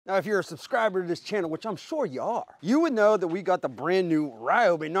Now, if you're a subscriber to this channel, which I'm sure you are, you would know that we got the brand new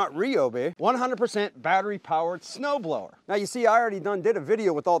Ryobi, not Ryobi, 100% battery powered snowblower. Now, you see, I already did a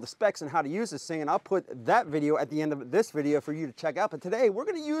video with all the specs and how to use this thing, and I'll put that video at the end of this video for you to check out. But today, we're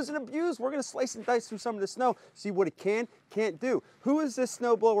gonna use and abuse, we're gonna slice and dice through some of the snow, see what it can't do. Who is this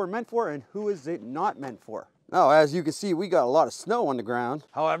snowblower meant for, and who is it not meant for? Now, as you can see, we got a lot of snow on the ground.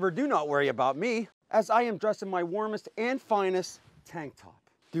 However, do not worry about me, as I am dressed in my warmest and finest tank top.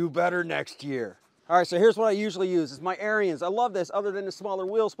 Do better next year. All right, so here's what I usually use. It's my Arians. I love this, other than the smaller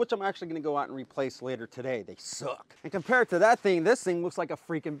wheels, which I'm actually gonna go out and replace later today. They suck. And compared to that thing, this thing looks like a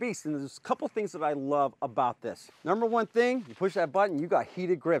freaking beast. And there's a couple things that I love about this. Number one thing, you push that button, you got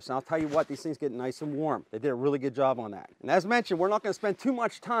heated grips. And I'll tell you what, these things get nice and warm. They did a really good job on that. And as mentioned, we're not gonna spend too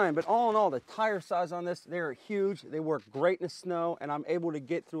much time, but all in all, the tire size on this, they're huge. They work great in the snow, and I'm able to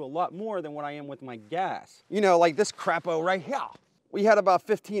get through a lot more than what I am with my gas. You know, like this crapo right here. We had about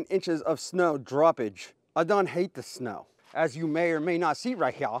 15 inches of snow droppage. I don't hate the snow. As you may or may not see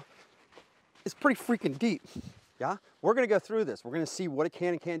right here, it's pretty freaking deep, yeah? We're gonna go through this. We're gonna see what it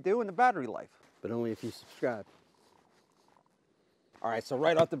can and can't do in the battery life, but only if you subscribe. All right, so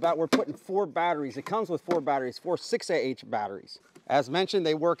right off the bat, we're putting 4 batteries. It comes with 4 batteries, 4 6AH batteries. As mentioned,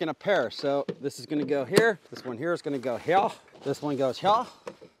 they work in a pair. So this is gonna go here. This one here is gonna go here. This one goes here.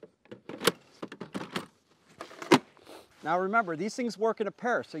 Now remember, these things work in a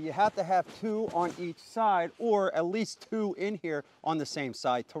pair, so you have to have 2 on each side, or at least 2 in here on the same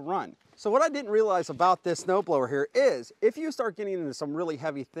side to run. So what I didn't realize about this snowblower here is, if you start getting into some really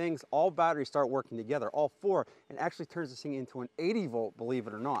heavy things, all batteries start working together, all 4, and actually turns this thing into an 80 volt, believe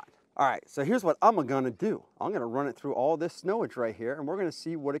it or not. All right, so here's what I'm gonna do. I'm gonna run it through all this snowage right here, and we're gonna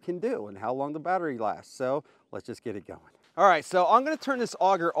see what it can do and how long the battery lasts. So let's just get it going. All right, so I'm gonna turn this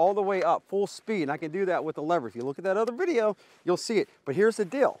auger all the way up, full speed, and I can do that with the lever. If you look at that other video, you'll see it. But here's the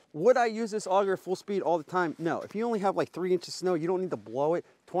deal. Would I use this auger full speed all the time? No. If you only have like 3 inches of snow, you don't need to blow it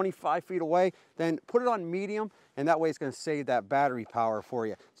 25 feet away, then put it on medium, and that way it's gonna save that battery power for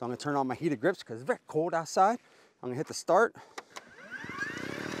you. So I'm gonna turn on my heated grips because it's very cold outside. I'm gonna hit the start.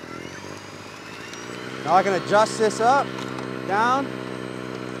 Now I can adjust this up, down.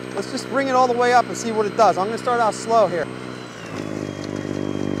 Let's just bring it all the way up and see what it does. I'm gonna start out slow here.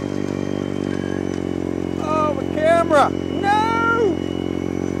 Oh, my camera, no!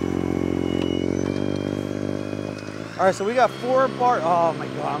 All right, so we got 4 bars. Oh my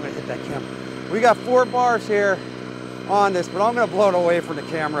God, I'm gonna hit that camera. We got 4 bars here on this, but I'm gonna blow it away from the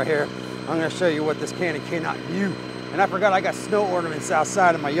camera here. I'm gonna show you what this can and cannot do. And I forgot I got snow ornaments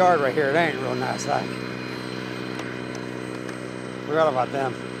outside of my yard right here. That ain't real nice, huh? Forgot about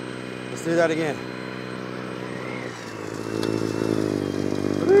them. Let's do that again.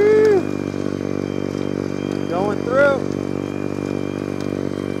 Woo! Going through.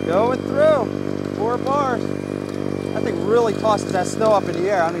 Going through. 4 bars. That thing really tosses that snow up in the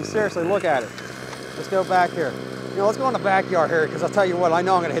air. I mean, seriously, look at it. Let's go back here. You know, let's go in the backyard here, because I'll tell you what, I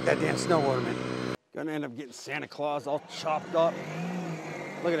know I'm gonna hit that damn snow ornament. Gonna end up getting Santa Claus all chopped up.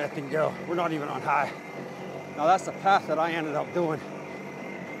 Look at that thing go. We're not even on high. Now that's the path that I ended up doing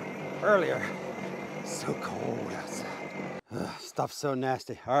earlier. So cold outside. Ugh, stuff's so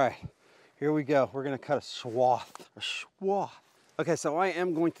nasty. All right, here we go. We're gonna cut a swath. Okay, so I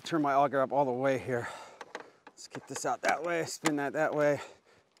am going to turn my auger up all the way here. Let's get this out that way, spin that way.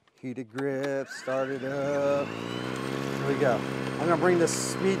 Heated grip, start it up. Here we go. I'm gonna bring this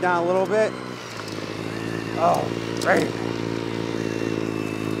speed down a little bit. Oh, great.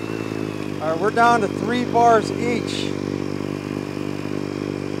 All right, we're down to 3 bars each.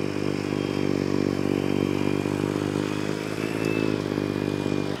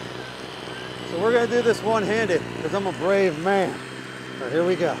 So we're gonna do this one-handed because I'm a brave man. All right, here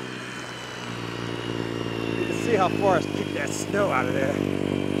we go. You can see how far it's kicked that snow out of there.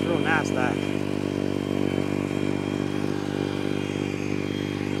 It's real nasty. I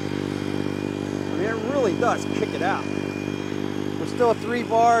mean, it really does kick it out. We're still at 3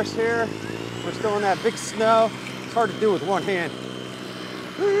 bars here. We're still in that big snow. It's hard to do with one hand.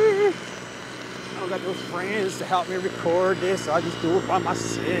 I don't got those friends to help me record this, so I just do it by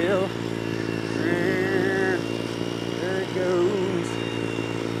myself. There it goes.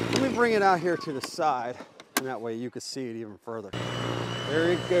 Let me bring it out here to the side, and that way you can see it even further. There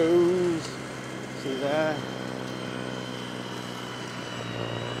it goes. See that?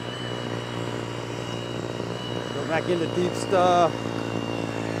 Go back into deep stuff.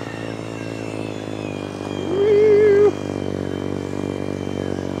 Woo!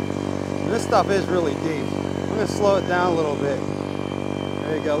 This stuff is really deep. I'm gonna slow it down a little bit.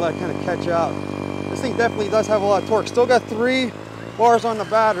 There you go, let it kind of catch up. This thing definitely does have a lot of torque. Still got 3 bars on the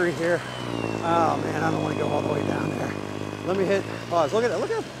battery here. Oh man, I don't want to go all the way down there. Let me hit pause. Look at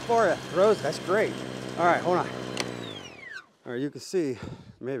how far that throws. That's great. All right, hold on. All right, you can see,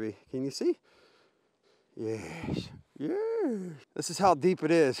 maybe. Can you see? Yes. Yeah. This is how deep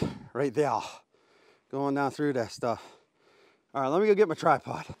it is right there. Going down through that stuff. All right, let me go get my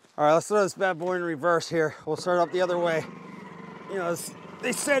tripod. All right, let's throw this bad boy in reverse here. We'll start up the other way. You know,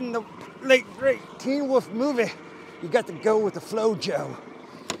 they said in the late great Teen Wolf movie, you got to go with the flow, Joe.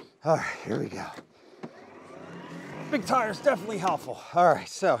 All right, here we go. Big tire is definitely helpful. All right,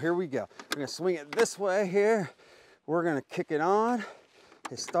 so here we go. We're gonna swing it this way here. We're gonna kick it on,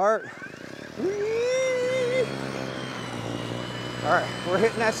 hit start. All right, we're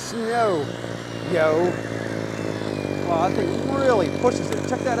hitting that snow, yo. Wow, that thing really pushes it.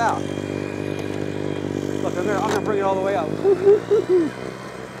 Check that out. Look, I'm gonna bring it all the way up.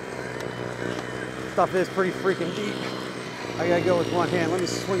 Stuff is pretty freaking deep. I gotta go with one hand. Let me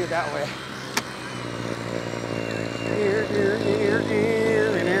swing it that way.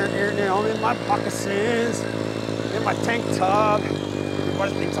 I'm in my moccasins, in my tank top.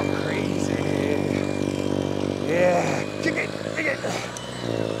 Everybody thinks I'm crazy. Yeah, kick it, kick it.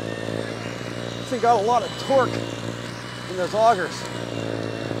 This thing got a lot of torque in those augers.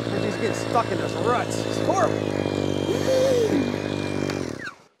 And he's getting stuck in those ruts. It's horrible.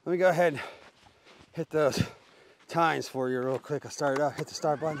 Let me go ahead and hit those tines for you real quick. I'll start it up, hit the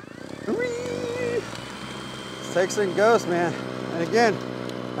start button. It takes and goes, man. And again,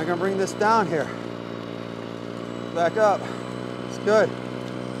 I'm gonna bring this down here. Back up. It's good.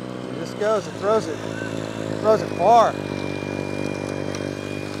 It just goes, it throws it. It throws it far.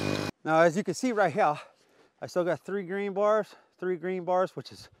 Now, as you can see right here, I still got 3 green bars,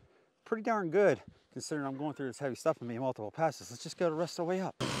 which is pretty darn good considering I'm going through this heavy stuff and making multiple passes. Let's just go the rest of the way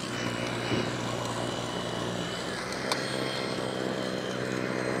up.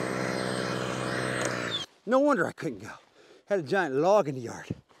 No wonder I couldn't go. Had a giant log in the yard.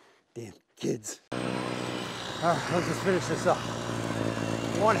 Damn kids. All right, let's just finish this up.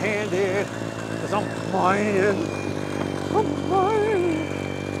 One-handed, because I'm mining. I'm mining.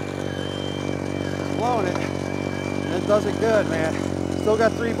 Blowing it. And it does it good, man. Still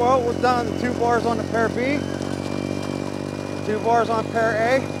got 3 bars. We're down to 2 bars on the pair B. 2 bars on pair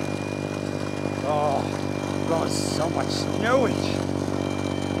A. Oh, blowing so much snowage.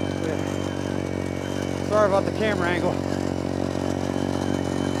 Sorry about the camera angle.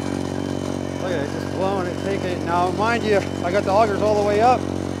 Look at it, just blowing it, taking it. Now, mind you, I got the augers all the way up.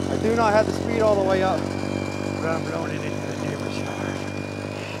 I do not have the speed all the way up, but I'm blowing it into the neighbor's yard.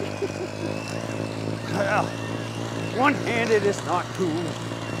 Well, one-handed is not cool.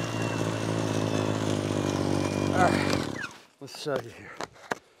 All right, let's show you here.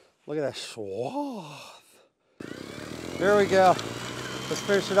 Look at that swath. There we go. Let's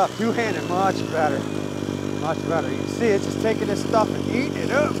finish it up. Two-handed, much better. Much better. You can see it's just taking this stuff and eating it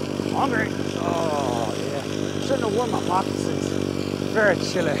up. I'm hungry. Oh, yeah. Shouldn't have worn my moccasins. Very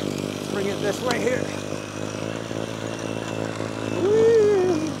chilly. Bring it this way here.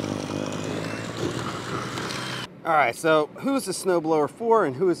 Woo. All right, so who is the snowblower for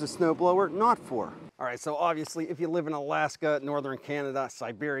and who is the snowblower not for? All right, so obviously if you live in Alaska, Northern Canada,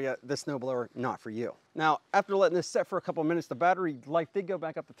 Siberia, this snowblower, not for you. Now, after letting this set for a couple of minutes, the battery life did go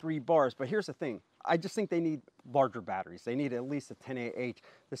back up to 3 bars, but here's the thing. I just think they need larger batteries. They need at least a 10AH.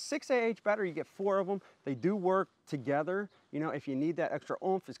 The 6AH battery, you get 4 of them. They do work together. You know, if you need that extra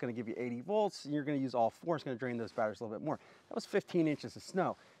oomph, it's gonna give you 80 volts, and you're gonna use all 4. It's gonna drain those batteries a little bit more. That was 15 inches of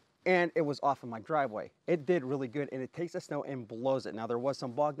snow. And it was off of my driveway. It did really good, and it takes the snow and blows it. Now, there was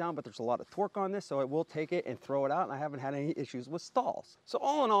some bog down, but there's a lot of torque on this, so it will take it and throw it out, and I haven't had any issues with stalls. So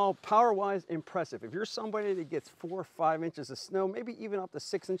all in all, power-wise, impressive. If you're somebody that gets 4 or 5 inches of snow, maybe even up to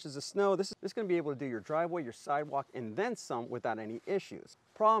 6 inches of snow, this is gonna be able to do your driveway, your sidewalk, and then some without any issues.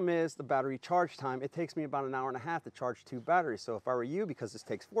 Problem is the battery charge time. It takes me about an hour and a half to charge 2 batteries. So if I were you, because this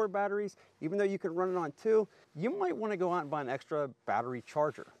takes 4 batteries, even though you could run it on 2, you might want to go out and buy an extra battery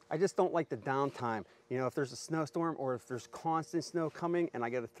charger. I just don't like the downtime. You know, if there's a snowstorm or if there's constant snow coming and I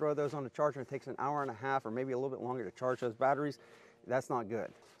got to throw those on the charger and it takes an hour and a half or maybe a little bit longer to charge those batteries, that's not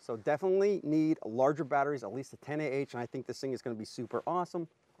good. So definitely need larger batteries, at least a 10AH, and I think this thing is going to be super awesome.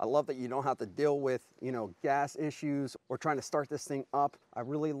 I love that you don't have to deal with, you know, gas issues or trying to start this thing up. I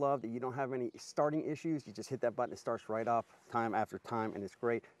really love that you don't have any starting issues. You just hit that button, it starts right up time after time, and it's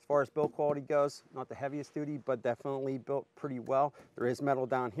great. As far as build quality goes, not the heaviest duty, but definitely built pretty well. There is metal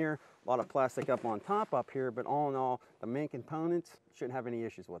down here, a lot of plastic up on top up here, but all in all, the main components shouldn't have any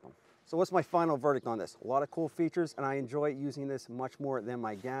issues with them. So what's my final verdict on this? A lot of cool features, and I enjoy using this much more than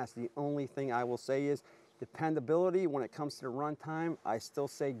my gas. The only thing I will say is, Dependability, when it comes to the run time, I still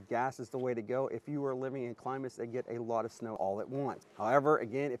say gas is the way to go if you are living in climates that get a lot of snow all at once. However,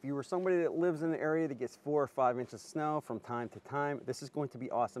 again, if you are somebody that lives in an area that gets 4 or 5 inches of snow from time to time, this is going to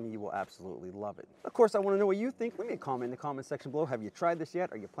be awesome. You will absolutely love it. Of course, I want to know what you think. Leave me a comment in the comment section below. Have you tried this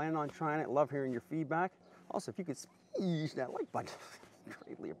yet? Are you planning on trying it? Love hearing your feedback. Also, if you could smash that like button,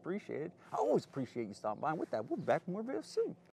 greatly appreciated. I always appreciate you stopping by. And with that, we'll be back with more videos soon.